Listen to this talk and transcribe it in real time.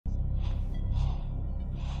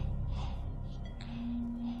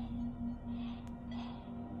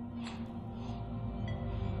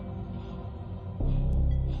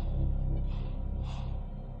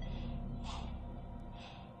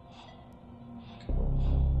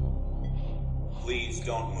Please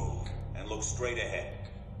don't move, and look straight ahead.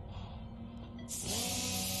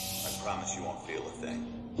 I promise you won't feel a thing.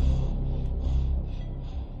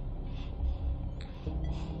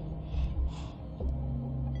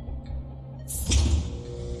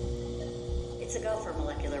 It's a go for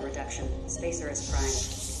molecular reduction. Spacer is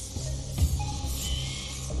primed.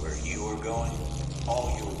 Where you are going,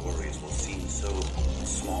 all your worries will seem so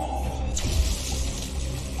small.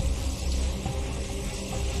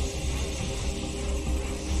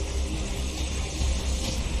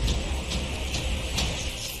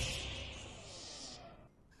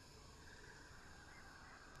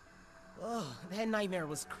 Oh, that nightmare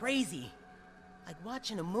was crazy. Like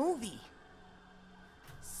watching a movie.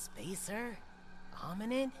 Spacer?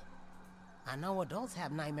 Ominid? I know adults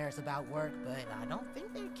have nightmares about work, but I don't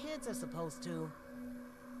think their kids are supposed to.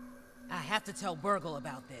 I have to tell Burgle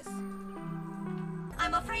about this.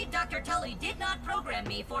 I'm afraid Dr. Tully did not program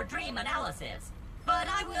me for dream analysis, but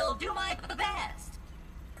I will do my best.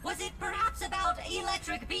 Was it perhaps about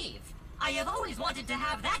electric beef? I have always wanted to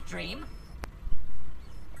have that dream.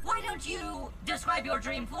 Why don't you describe your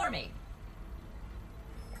dream for me?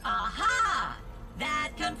 Aha!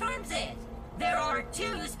 That confirms it! There are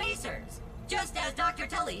 2 spacers, just as Dr.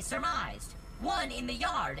 Tully surmised. One in the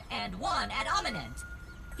yard and one at Eminent.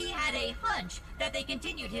 He had a hunch that they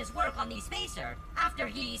continued his work on the spacer after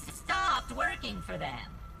he stopped working for them.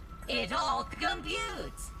 It all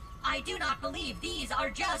computes. I do not believe these are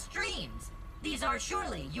just dreams. These are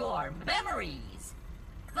surely your memories.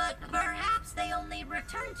 But perhaps they only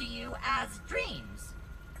return to you as dreams.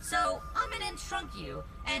 So, Eminent shrunk you,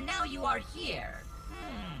 and now you are here.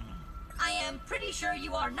 I am pretty sure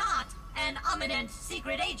you are not an Eminent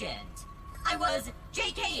secret agent. I was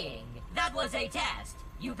JKing. That was a test.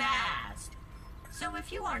 You passed. So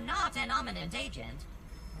if you are not an Eminent agent,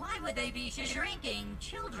 why would they be shrinking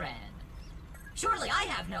children? Surely I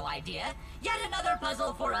have no idea. Yet another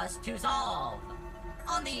puzzle for us to solve.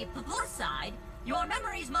 On the plus side, your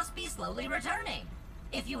memories must be slowly returning.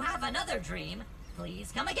 If you have another dream,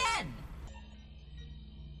 please come again.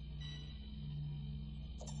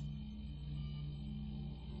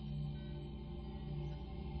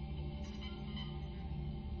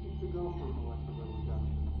 It's a go for molecular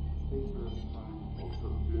reduction. Spacer is fine. Also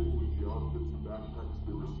did with the outfits and backpacks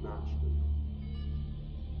they were snatched in.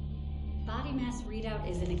 Body mass readout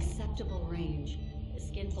is an acceptable range. The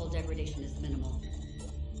skin fold degradation is minimal.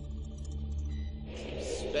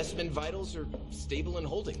 Specimen vitals are stable and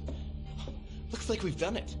holding. Looks like we've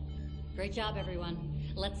done it. Great job, everyone.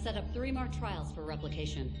 Let's set up 3 more trials for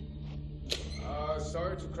replication.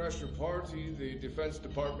 Sorry to crash your party. The Defense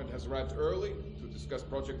Department has arrived early to discuss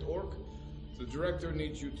Project Orc. The director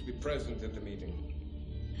needs you to be present at the meeting.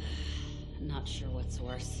 Not sure what's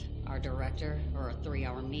worse, our director or a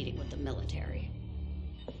 3-hour meeting with the military.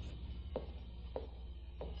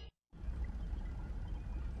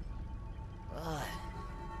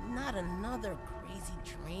 Not another crazy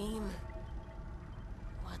dream.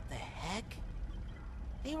 What the heck?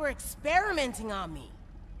 They were experimenting on me.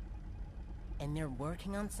 And they're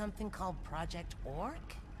working on something called Project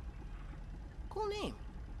Orc? Cool name.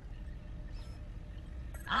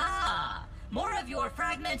 Ah, more of your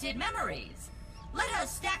fragmented memories. Let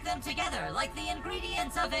us stack them together like the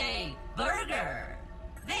ingredients of a burger.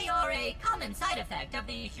 They are a common side effect of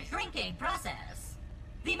the shrinking process.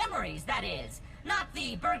 The memories, that is, not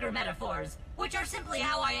the burger metaphors, which are simply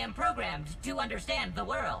how I am programmed to understand the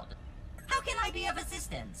world. How can I be of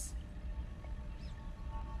assistance?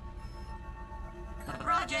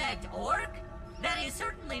 Project Orc? That is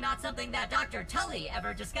certainly not something that Dr. Tully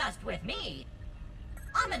ever discussed with me.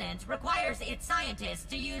 Eminent requires its scientists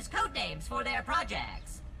to use codenames for their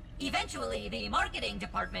projects. Eventually, the marketing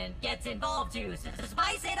department gets involved to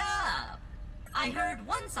spice it up. I heard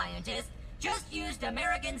one scientist just used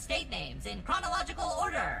American state names in chronological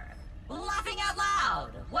order. Laughing out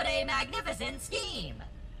loud! What a magnificent scheme!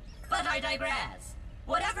 But I digress.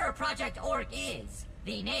 Whatever Project Orc is,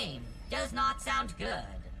 the name does not sound good.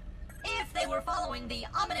 If they were following the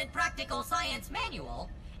Eminent Practical Science Manual,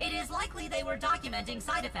 it is likely they were documenting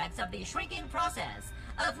side effects of the shrinking process,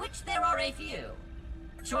 of which there are a few.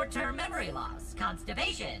 Short-term memory loss,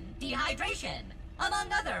 constipation, dehydration,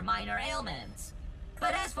 among other minor ailments.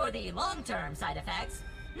 But as for the long-term side effects,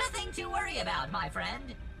 nothing to worry about, my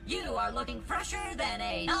friend. You are looking fresher than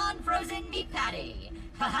a non-frozen meat patty.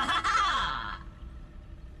 Ha ha ha ha!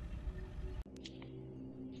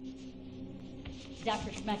 Dr.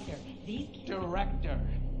 Schmechter, these... Director.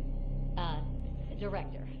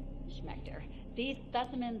 Director Schmechter. These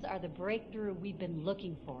specimens are the breakthrough we've been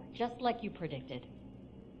looking for, just like you predicted.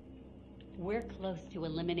 We're close to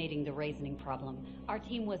eliminating the raisoning problem. Our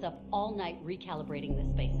team was up all night recalibrating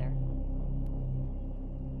the spacer.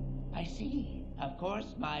 I see. Of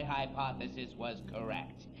course, my hypothesis was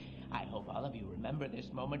correct. I hope all of you remember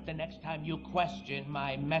this moment the next time you question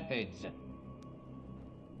my methods.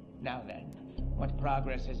 Now then, what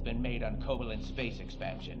progress has been made on covalent space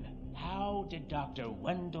expansion? How did Dr.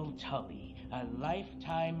 Wendell Tully, a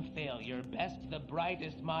lifetime failure, best the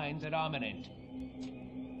brightest minds at Ominent?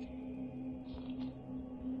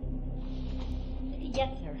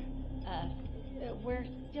 Yes, sir. We're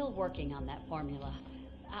still working on that formula.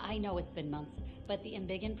 I know it's been months, but the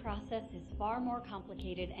Embiggen process is far more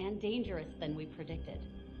complicated and dangerous than we predicted.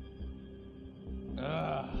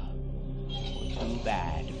 Ugh. Too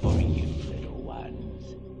bad for you, little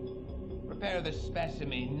ones. Prepare the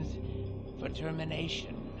specimens for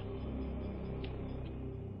termination.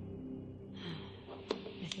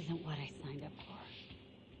 This isn't what I signed up for.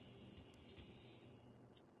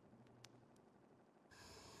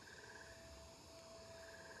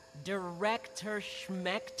 Director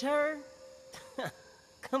Schmechter?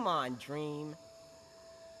 Come on, Dream.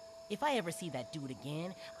 If I ever see that dude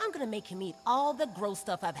again, I'm gonna make him eat all the gross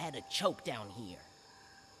stuff I've had to choke down here.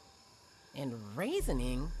 And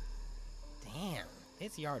raisoning? Damn,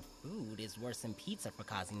 this yard food is worse than pizza for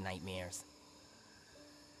causing nightmares.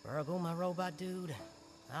 Virgo, my robot dude,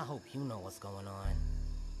 I hope you know what's going on.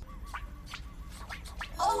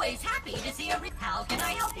 Always happy to see a How can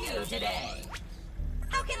I help you today?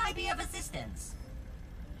 How can I be of assistance?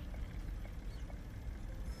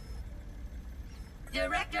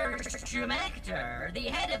 Director Schmechter, the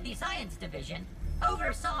head of the science division,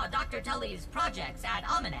 oversaw Dr. Tully's projects at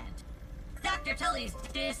Ominent. Dr. Tully's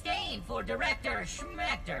disdain for Director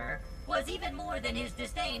Schmechter was even more than his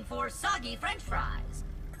disdain for soggy French fries.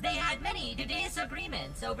 They had many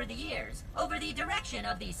disagreements over the years over the direction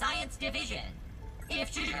of the science division.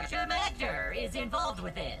 If Schmechter is involved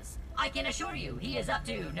with this, I can assure you he is up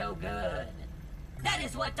to no good. That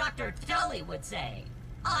is what Dr. Tully would say.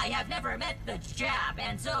 I have never met the chap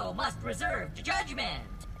and so must reserve judgment.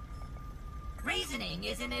 Raisoning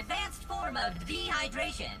is an advanced form of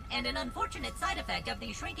dehydration and an unfortunate side effect of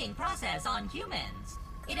the shrinking process on humans.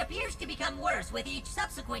 It appears to become worse with each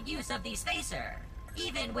subsequent use of the spacer.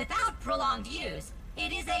 Even without prolonged use,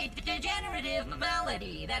 it is a degenerative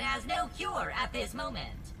malady that has no cure at this moment.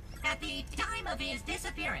 At the time of his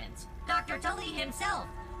disappearance, Dr. Tully himself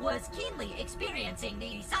was keenly experiencing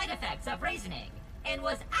the side effects of raisoning and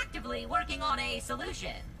was actively working on a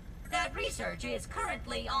solution. That research is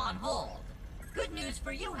currently on hold. Good news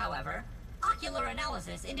for you, however. Ocular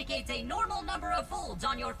analysis indicates a normal number of folds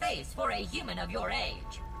on your face for a human of your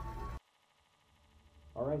age.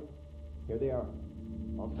 All right, here they are.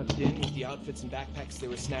 All tucked in with the outfits and backpacks they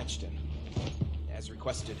were snatched in. As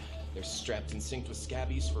requested, they're strapped and synced with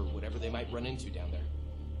scabbies for whatever they might run into down there.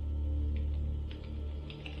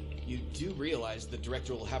 You do realize the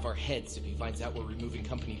director will have our heads if he finds out we're removing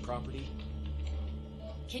company property?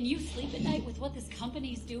 Can you sleep at night with what this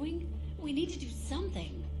company's doing? We need to do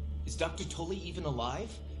something. Is Dr. Tully even alive?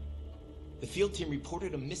 The field team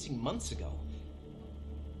reported him missing months ago.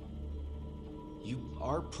 You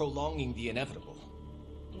are prolonging the inevitable.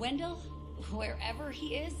 Wendell, wherever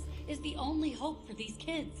he is the only hope for these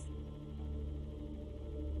kids.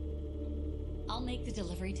 I'll make the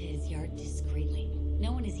delivery to his yard discreetly.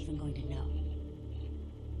 No one is even going to know.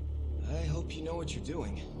 I hope you know what you're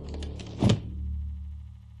doing.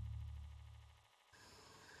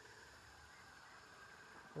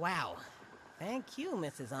 Wow. Thank you,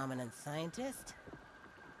 Mrs. Ominent Scientist.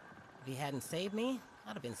 If you hadn't saved me,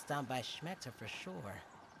 I'd have been stomped by Schmechter for sure.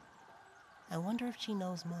 I wonder if she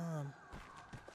knows Mom.